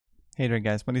Hey there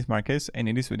guys, my name is Marcus, and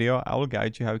in this video I will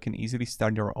guide you how you can easily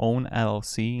start your own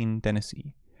LLC in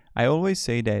Tennessee. I always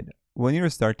say that when you're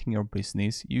starting your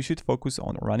business, you should focus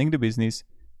on running the business,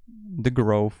 the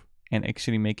growth, and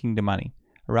actually making the money,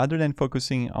 rather than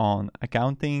focusing on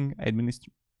accounting,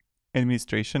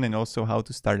 administration, and also how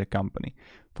to start a company.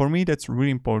 For me, that's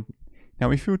really important. Now,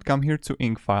 if you would come here to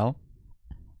Incfile,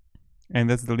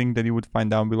 and that's the link that you would find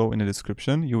down below in the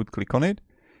description, you would click on it,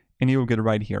 and you will get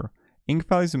right here.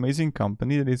 Incfile is an amazing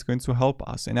company that is going to help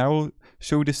us, and I will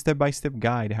show you the step-by-step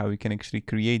guide how you can actually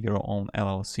create your own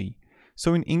LLC.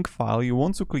 So in Incfile, you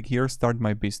want to click here, Start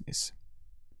My Business.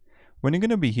 When you're going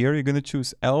to be here, you're going to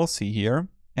choose LLC here,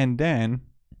 and then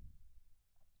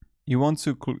you want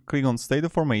to click on State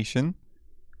of Formation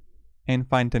and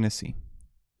find Tennessee.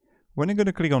 When you're going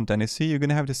to click on Tennessee, you're going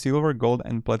to have the Silver, Gold,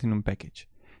 and Platinum package.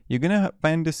 You're going to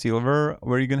find the Silver,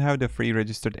 where you're going to have the free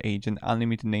registered agent,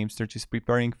 unlimited name searches,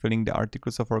 preparing, filling the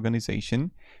articles of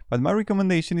organization. But my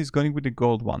recommendation is going with the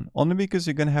Gold one, only because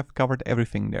you're going to have covered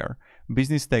everything there.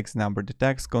 Business tax number, the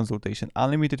tax consultation,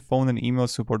 unlimited phone and email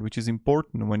support, which is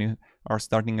important when you are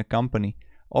starting a company,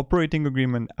 operating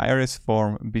agreement, IRS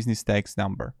form, business tax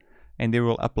number, and they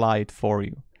will apply it for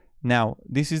you. Now,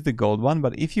 this is the Gold one,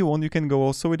 but if you want, you can go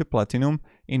also with the Platinum,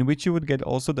 in which you would get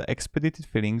also the expedited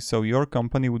filling, so your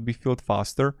company would be filled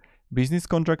faster, business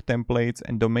contract templates,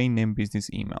 and domain name business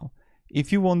email.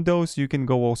 If you want those, you can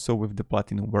go also with the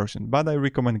Platinum version, but I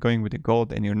recommend going with the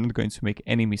Gold, and you're not going to make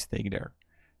any mistake there.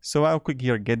 So I'll click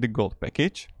here, Get the Gold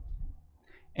package.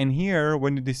 And here,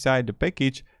 when you decide the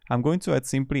package, I'm going to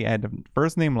simply add the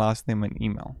first name, last name, and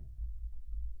email.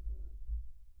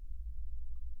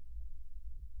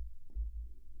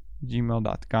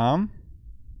 gmail.com.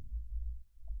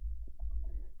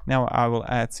 Now I will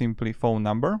add simply phone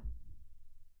number.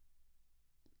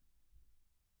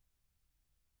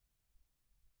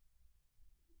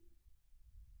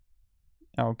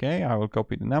 Okay, I will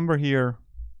copy the number here,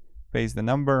 paste the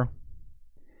number,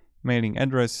 mailing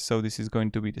address, so this is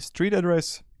going to be the street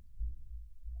address,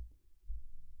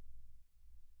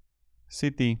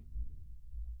 city.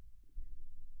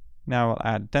 Now I'll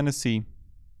add Tennessee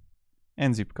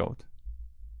and zip code.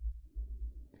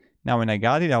 Now when I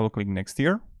got it, I will click next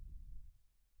here.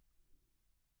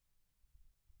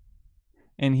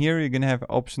 And here you're gonna have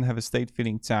option, have a state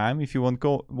filling time. If you want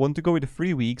to go with the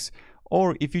 3 weeks,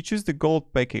 or if you choose the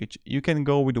Gold package, you can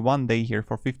go with 1 day here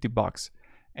for $50,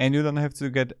 and you don't have to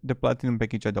get the Platinum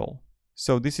package at all.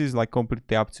 So this is like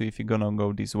completely up to you if you're gonna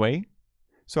go this way.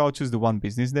 So I'll choose the 1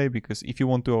 business day, because if you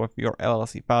want to have your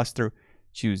LLC faster,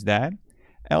 choose that.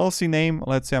 LLC name,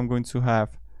 let's say I'm going to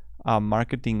have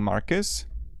Marketing Marcus,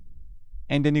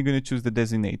 and then you're going to choose the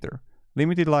designator,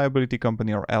 limited liability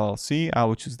company or LLC. I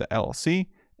will choose the LLC,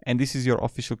 and this is your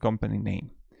official company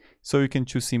name. So you can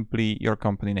choose simply your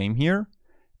company name here,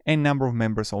 and number of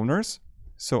members, owners.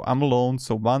 So I'm alone,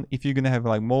 so 1. If you're going to have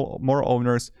like more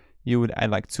owners, you would add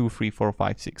like 2, 3, 4,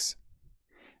 5, 6.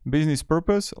 Business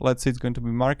purpose, let's say it's going to be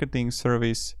marketing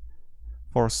service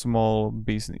for small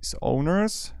business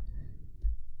owners.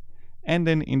 And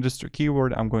then industry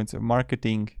keyword, I'm going to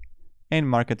marketing and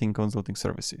marketing consulting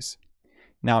services.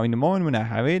 Now in the moment when I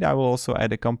have it, I will also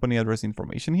add a company address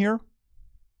information here.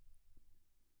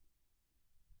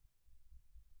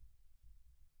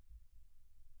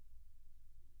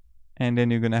 And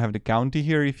then you're going to have the county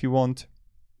here if you want.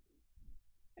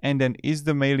 And then is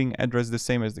the mailing address the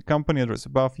same as the company address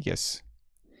above? Yes.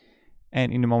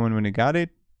 And in the moment when you got it,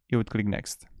 you would click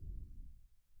next.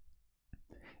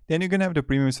 Then you're going to have the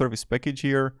premium service package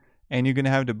here, and you're going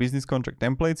to have the business contract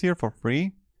templates here for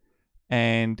free.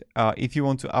 And if you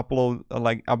want to upload,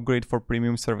 upgrade for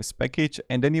premium service package,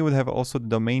 and then you would have also the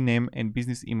domain name and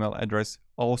business email address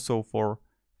also for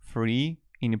free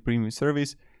in a premium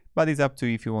service, but it's up to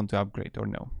you if you want to upgrade or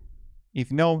no. If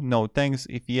no, no thanks.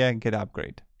 If yeah, get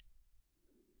upgrade.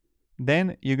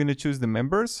 Then you're going to choose the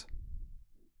members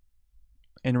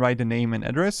and write the name and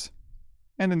address,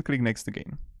 and then click next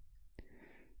again.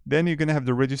 Then you're going to have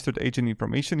the registered agent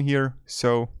information here.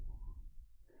 So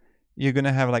you're going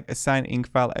to have like assign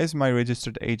Incfile as my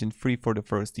registered agent free for the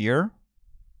first year.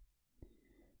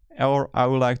 Or I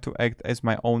would like to act as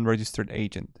my own registered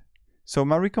agent. So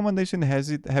my recommendation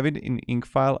have it in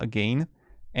Incfile again,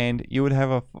 and you would have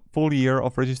a full year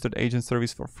of registered agent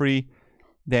service for free.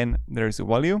 Then there's a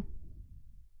value.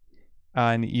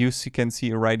 And you can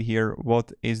see right here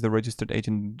what is the registered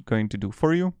agent going to do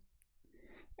for you.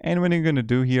 And when you're going to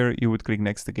do here, you would click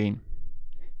next again.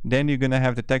 Then you're going to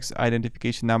have the tax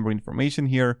identification number information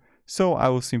here. So I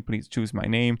will simply choose my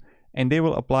name, and they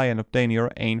will apply and obtain your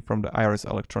AIN from the IRS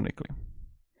electronically.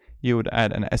 You would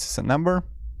add an SSN number,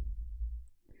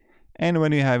 And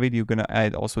when you have it, you're gonna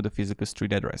add also the physical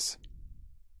street address.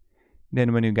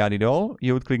 Then when you got it all,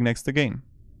 you would click next again.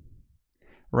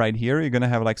 Right here, you're gonna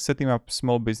have like setting up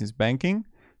small business banking.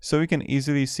 So you can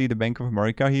easily see the Bank of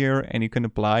America here, and you can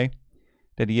apply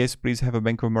that yes, please have a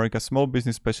Bank of America small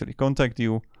business specialist contact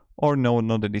you, or no,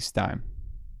 not at this time.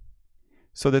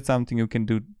 So that's something you can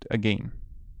do again.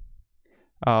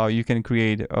 You can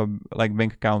create a like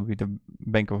bank account with the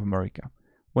Bank of America.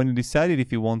 When you decided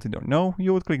if you want it or no,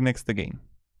 you would click next again.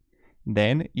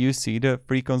 Then you see the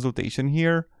free consultation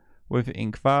here with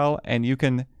Incfile, and you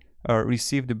can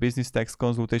receive the business tax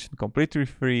consultation completely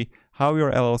free, how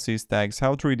your LLC is taxed,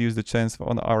 how to reduce the chance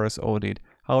on IRS audit,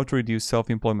 how to reduce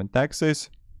self-employment taxes.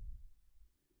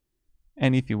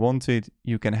 And if you want it,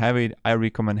 you can have it. I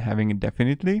recommend having it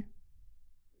definitely.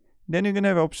 Then you're gonna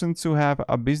have options to have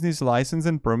a business license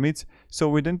and permits. So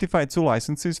we identify 2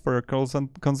 licenses for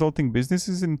consulting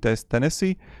businesses in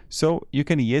Tennessee. So you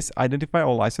can, yes, identify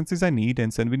all licenses I need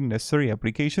and send me the necessary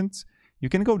applications. You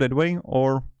can go that way,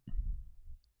 or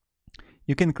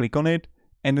you can click on it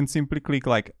and then simply click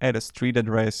like add a street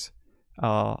address,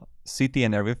 city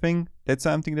and everything. That's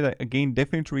something that I again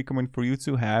definitely recommend for you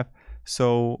to have.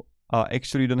 So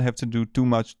actually you don't have to do too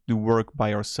much to work by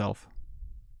yourself.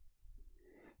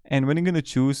 And when you're going to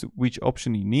choose which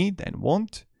option you need and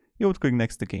want, you would click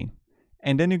next again.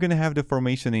 And then you're going to have the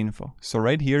formation info. So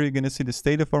right here, you're going to see the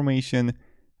state of formation,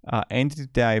 entity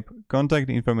type, contact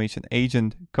information,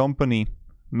 agent, company,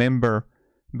 member,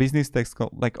 business tax,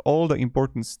 like all the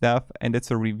important stuff. And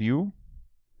that's a review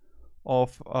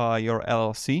of your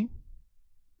LLC.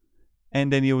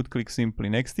 And then you would click simply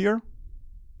next here.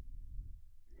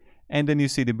 And then you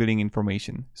see the billing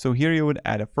information. So here you would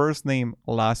add a first name,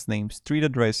 last name, street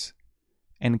address,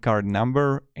 and card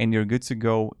number, and you're good to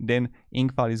go. Then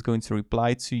Incfile is going to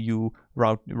reply to you,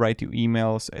 write you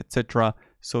emails, etc.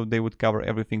 So they would cover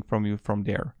everything from you from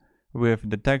there. With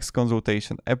the tax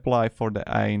consultation, apply for the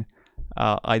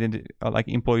like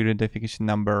employee identification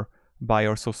number, by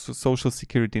your social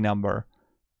security number.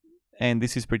 And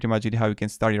this is pretty much it, how you can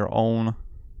start your own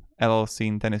LLC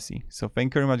in Tennessee. So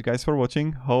thank you very much guys for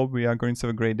watching. Hope we are going to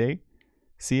have a great day.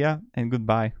 See ya and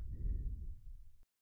goodbye.